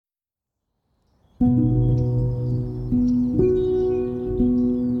Happy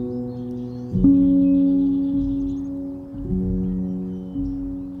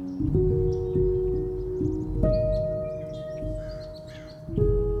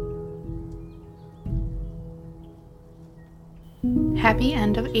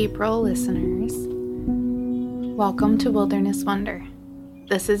end of April, listeners. Welcome to Wilderness Wonder.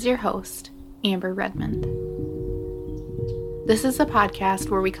 This is your host, Amber Redmond. This is a podcast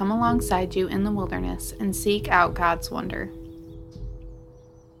where we come alongside you in the wilderness and seek out God's wonder.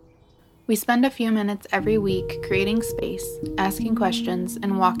 We spend a few minutes every week creating space, asking questions,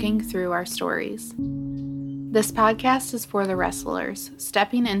 and walking through our stories. This podcast is for the wrestlers,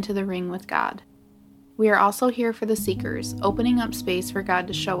 stepping into the ring with God. We are also here for the seekers, opening up space for God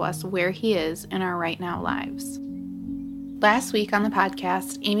to show us where He is in our right now lives. Last week on the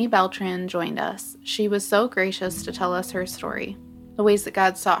podcast, Amy Beltran joined us. She was so gracious to tell us her story, the ways that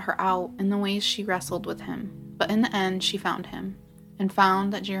God sought her out, and the ways she wrestled with Him. But in the end, she found Him, and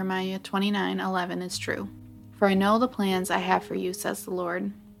found that Jeremiah 29:11 is true. For I know the plans I have for you, says the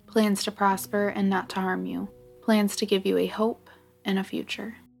Lord, plans to prosper and not to harm you, plans to give you a hope and a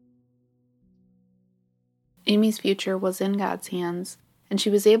future. Amy's future was in God's hands, and she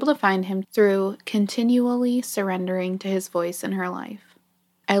was able to find Him through continually surrendering to His voice in her life.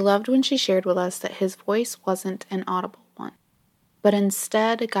 I loved when she shared with us that His voice wasn't an audible one, but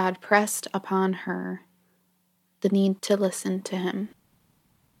instead God pressed upon her the need to listen to Him,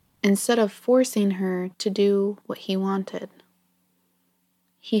 instead of forcing her to do what He wanted.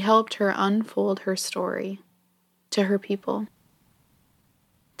 He helped her unfold her story to her people.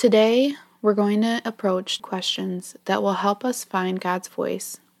 Today, we're going to approach questions that will help us find God's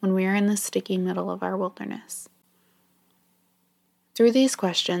voice when we are in the sticky middle of our wilderness. Through these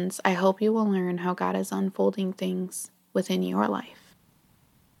questions, I hope you will learn how God is unfolding things within your life.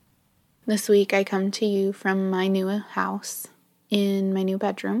 This week, I come to you from my new house in my new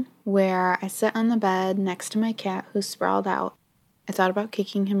bedroom, where I sit on the bed next to my cat who's sprawled out. I thought about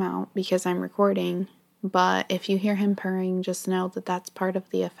kicking him out because I'm recording, but if you hear him purring, just know that that's part of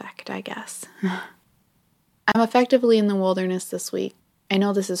the effect, I guess. I'm effectively in the wilderness this week. I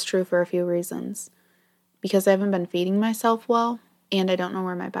know this is true for a few reasons. Because I haven't been feeding myself well, and I don't know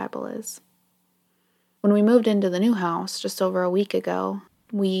where my Bible is. When we moved into the new house just over a week ago,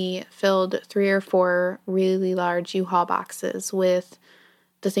 we filled 3 or 4 really large U-Haul boxes with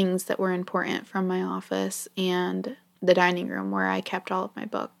the things that were important from my office and the dining room where I kept all of my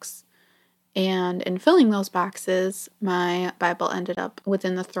books. And in filling those boxes, my Bible ended up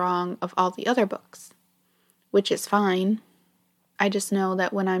within the throng of all the other books, which is fine. I just know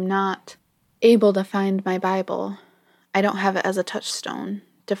that when I'm not able to find my Bible, I don't have it as a touchstone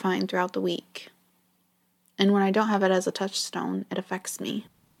to find throughout the week. And when I don't have it as a touchstone, it affects me.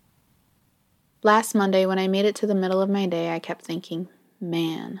 Last Monday, when I made it to the middle of my day, I kept thinking,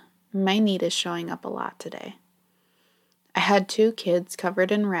 man, my need is showing up a lot today. I had 2 kids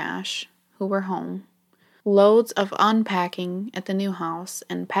covered in rash who were home, loads of unpacking at the new house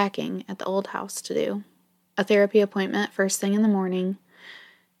and packing at the old house to do, a therapy appointment first thing in the morning,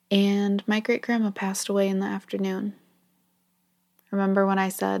 and my great-grandma passed away in the afternoon. Remember when I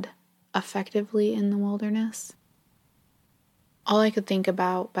said, effectively in the wilderness? All I could think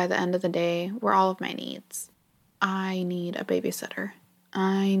about by the end of the day were all of my needs. I need a babysitter.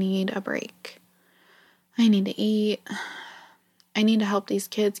 I need a break. I need to eat. I need to help these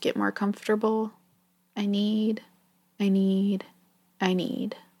kids get more comfortable. I need. When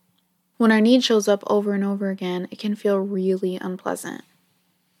our need shows up over and over again, it can feel really unpleasant.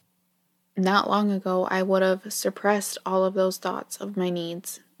 Not long ago, I would have suppressed all of those thoughts of my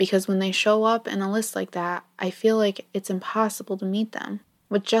needs, because when they show up in a list like that, I feel like it's impossible to meet them,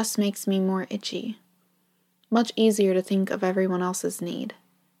 which just makes me more itchy. Much easier to think of everyone else's need.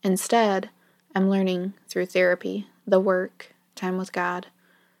 Instead, I'm learning through therapy, the work, time with God,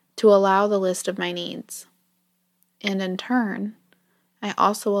 to allow the list of my needs. And in turn, I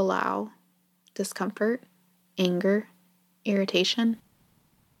also allow discomfort, anger, irritation.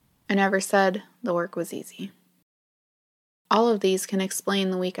 I never said the work was easy. All of these can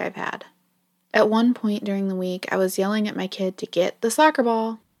explain the week I've had. At one point during the week, I was yelling at my kid to get the soccer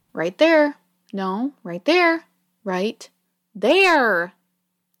ball. Right there. No, right there. Right there.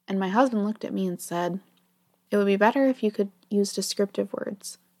 And my husband looked at me and said, it would be better if you could use descriptive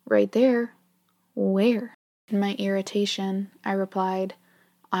words. Right there. Where? In my irritation, I replied,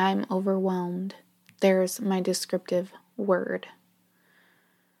 I'm overwhelmed. There's my descriptive word.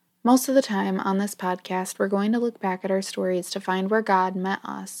 Most of the time on this podcast, we're going to look back at our stories to find where God met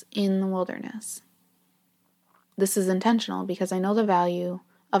us in the wilderness. This is intentional because I know the value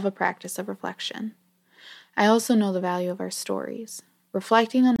of a practice of reflection. I also know the value of our stories.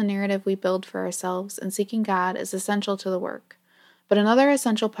 Reflecting on the narrative we build for ourselves and seeking God is essential to the work. But another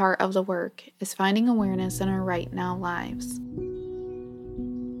essential part of the work is finding awareness in our right now lives.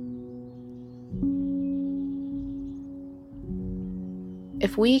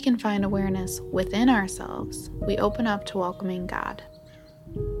 If we can find awareness within ourselves, we open up to welcoming God.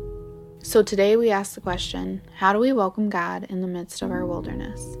 So today we ask the question, how do we welcome God in the midst of our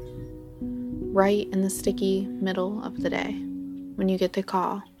wilderness? Right in the sticky middle of the day, when you get the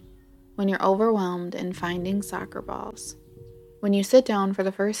call, when you're overwhelmed in finding soccer balls, when you sit down for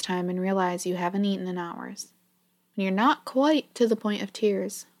the first time and realize you haven't eaten in hours, when you're not quite to the point of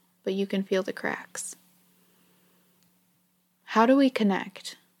tears, but you can feel the cracks. How do we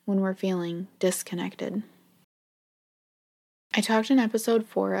connect when we're feeling disconnected? I talked in episode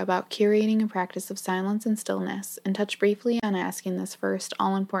 4 about curating a practice of silence and stillness and touched briefly on asking this first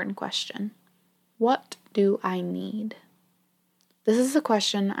all-important question. What do I need? This is a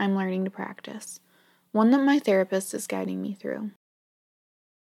question I'm learning to practice, one that my therapist is guiding me through.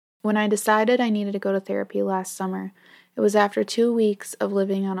 When I decided I needed to go to therapy last summer, it was after 2 weeks of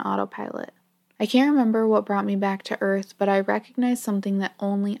living on autopilot. I can't remember what brought me back to earth, but I recognized something that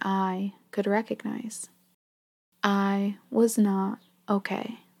only I could recognize. I was not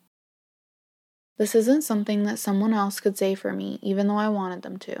okay. This isn't something that someone else could say for me, even though I wanted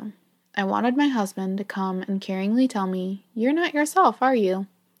them to. I wanted my husband to come and caringly tell me, "You're not yourself, are you?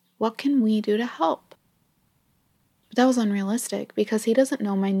 What can we do to help?" But that was unrealistic because he doesn't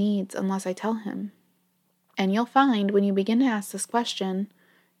know my needs unless I tell him. And you'll find when you begin to ask this question,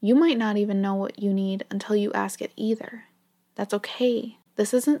 you might not even know what you need until you ask it either. That's okay.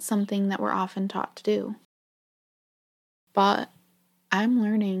 This isn't something that we're often taught to do. But I'm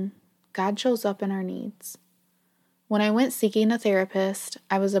learning God shows up in our needs. When I went seeking a therapist,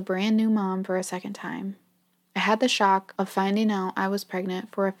 I was a brand new mom for a second time. I had the shock of finding out I was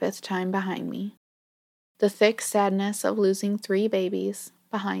pregnant for a 5th time behind me. The thick sadness of losing 3 babies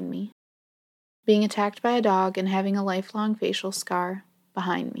behind me. Being attacked by a dog and having a lifelong facial scar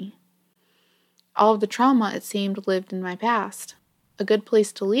behind me. All of the trauma, it seemed, lived in my past. A good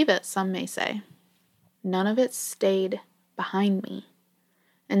place to leave it, some may say. None of it stayed behind me.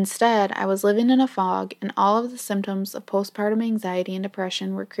 Instead, I was living in a fog, and all of the symptoms of postpartum anxiety and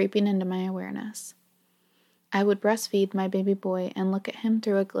depression were creeping into my awareness. I would breastfeed my baby boy and look at him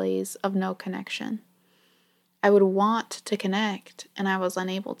through a glaze of no connection. I would want to connect, and I was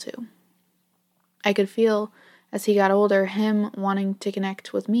unable to. I could feel, as he got older, him wanting to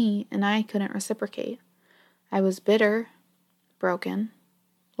connect with me, and I couldn't reciprocate. I was bitter, broken,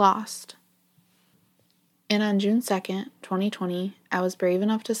 lost. And on June 2nd, 2020, I was brave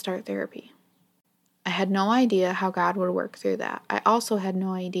enough to start therapy. I had no idea how God would work through that. I also had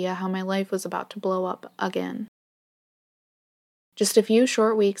no idea how my life was about to blow up again. Just a few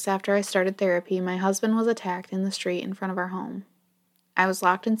short weeks after I started therapy, my husband was attacked in the street in front of our home. I was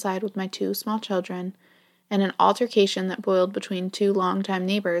locked inside with my 2 small children, and an altercation that boiled between 2 longtime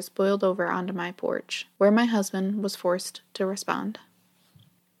neighbors boiled over onto my porch, where my husband was forced to respond.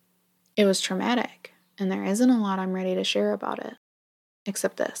 It was traumatic, and there isn't a lot I'm ready to share about it,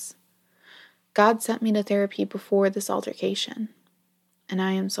 except this. God sent me to therapy before this altercation, and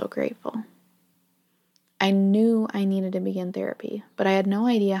I am so grateful. I knew I needed to begin therapy, but I had no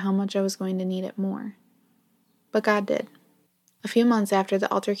idea how much I was going to need it more. But God did. A few months after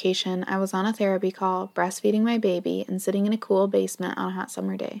the altercation, I was on a therapy call, breastfeeding my baby, and sitting in a cool basement on a hot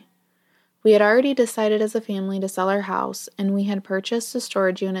summer day. We had already decided as a family to sell our house, and we had purchased a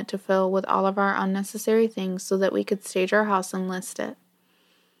storage unit to fill with all of our unnecessary things so that we could stage our house and list it.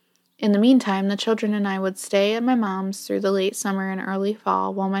 In the meantime, the children and I would stay at my mom's through the late summer and early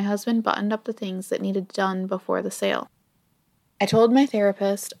fall while my husband buttoned up the things that needed done before the sale. I told my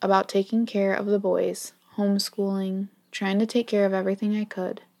therapist about taking care of the boys, homeschooling, trying to take care of everything I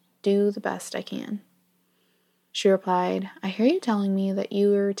could, do the best I can. She replied, "I hear you telling me that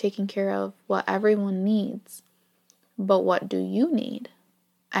you are taking care of what everyone needs, but what do you need?"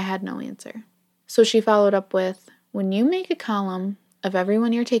 I had no answer. So she followed up with, "When you make a column of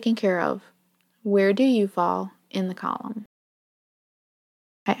everyone you're taking care of, where do you fall in the column?"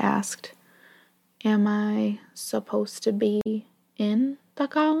 I asked, "Am I supposed to be in the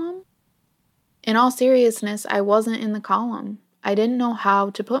column?" In all seriousness, I wasn't in the column. I didn't know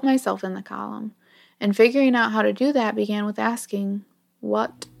how to put myself in the column, and figuring out how to do that began with asking,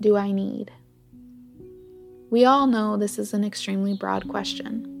 what do I need? We all know this is an extremely broad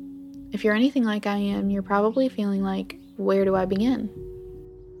question. If you're anything like I am, you're probably feeling like, where do I begin?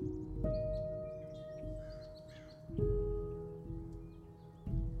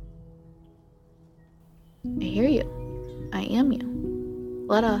 hear you. I am you.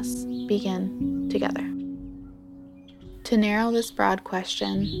 Let us begin together. To narrow this broad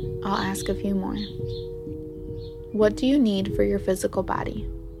question, I'll ask a few more. What do you need for your physical body?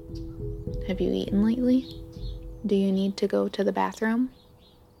 Have you eaten lately? Do you need to go to the bathroom?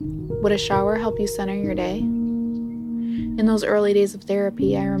 Would a shower help you center your day? In those early days of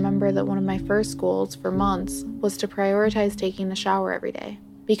therapy, I remember that one of my first goals for months was to prioritize taking a shower every day,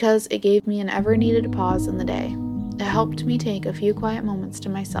 because it gave me an ever-needed pause in the day. It helped me take a few quiet moments to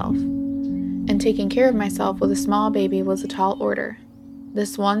myself. And taking care of myself with a small baby was a tall order.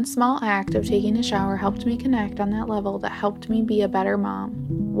 This one small act of taking a shower helped me connect on that level that helped me be a better mom,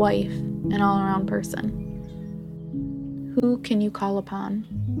 wife, and all-around person. Who can you call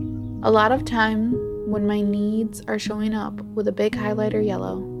upon? A lot of time when my needs are showing up with a big highlighter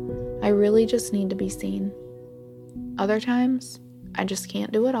yellow, I really just need to be seen. Other times, I just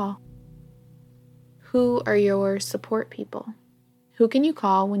can't do it all. Who are your support people? Who can you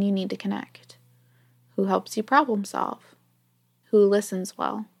call when you need to connect? Who helps you problem solve? Who listens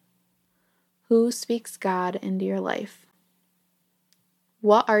well? Who speaks God into your life?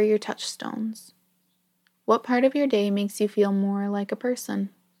 What are your touchstones? What part of your day makes you feel more like a person?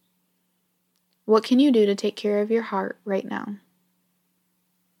 What can you do to take care of your heart right now?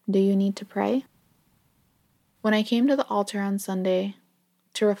 Do you need to pray? When I came to the altar on Sunday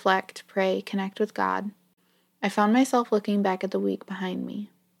to reflect, pray, connect with God, I found myself looking back at the week behind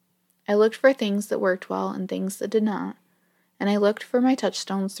me. I looked for things that worked well and things that did not, and I looked for my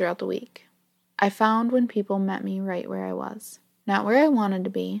touchstones throughout the week. I found when people met me right where I was, not where I wanted to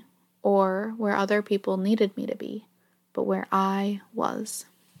be or where other people needed me to be, but where I was.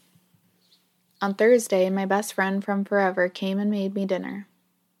 On Thursday, my best friend from forever came and made me dinner.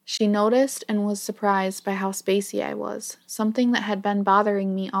 She noticed and was surprised by how spacey I was, something that had been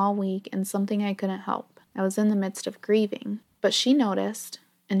bothering me all week and something I couldn't help. I was in the midst of grieving, but she noticed,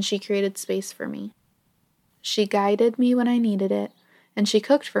 and she created space for me. She guided me when I needed it, and she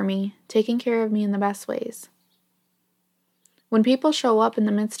cooked for me, taking care of me in the best ways. When people show up in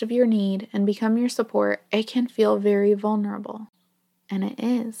the midst of your need and become your support, it can feel very vulnerable, and it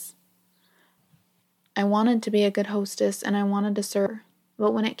is. I wanted to be a good hostess and I wanted to serve her,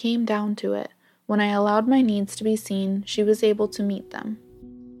 but when it came down to it, when I allowed my needs to be seen, she was able to meet them.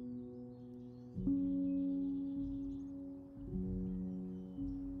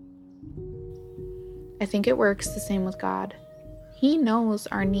 I think it works the same with God. He knows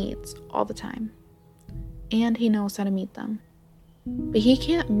our needs all the time, and He knows how to meet them. But He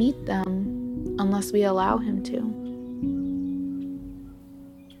can't meet them unless we allow Him to.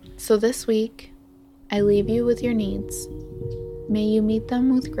 So this week, I leave you with your needs. May you meet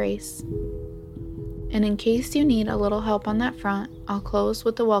them with grace. And in case you need a little help on that front, I'll close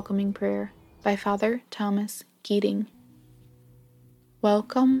with the welcoming prayer by Father Thomas Keating.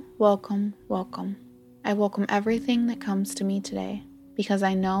 Welcome, welcome, welcome. I welcome everything that comes to me today, because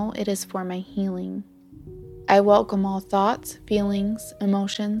I know it is for my healing. I welcome all thoughts, feelings,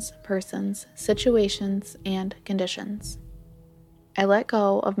 emotions, persons, situations, and conditions. I let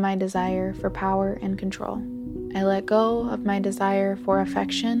go of my desire for power and control. I let go of my desire for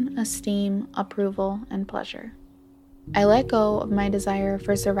affection, esteem, approval, and pleasure. I let go of my desire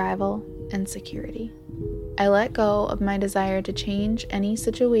for survival and security. I let go of my desire to change any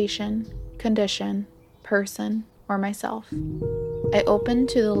situation, condition, person, or myself. I open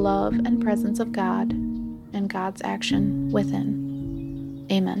to the love and presence of God and God's action within.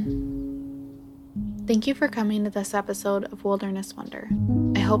 Amen. Thank you for coming to this episode of Wilderness Wonder.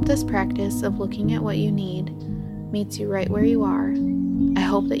 I hope this practice of looking at what you need meets you right where you are. I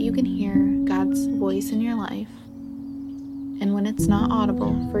hope that you can hear God's voice in your life. And when it's not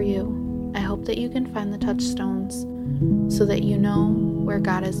audible for you, I hope that you can find the touchstones so that you know where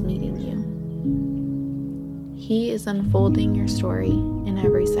God is meeting you. He is unfolding your story in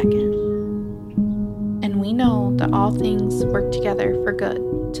every second. And we know that all things work together for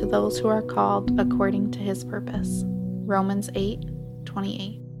good to those who are called according to His purpose. Romans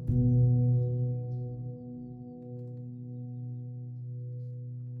 8:28.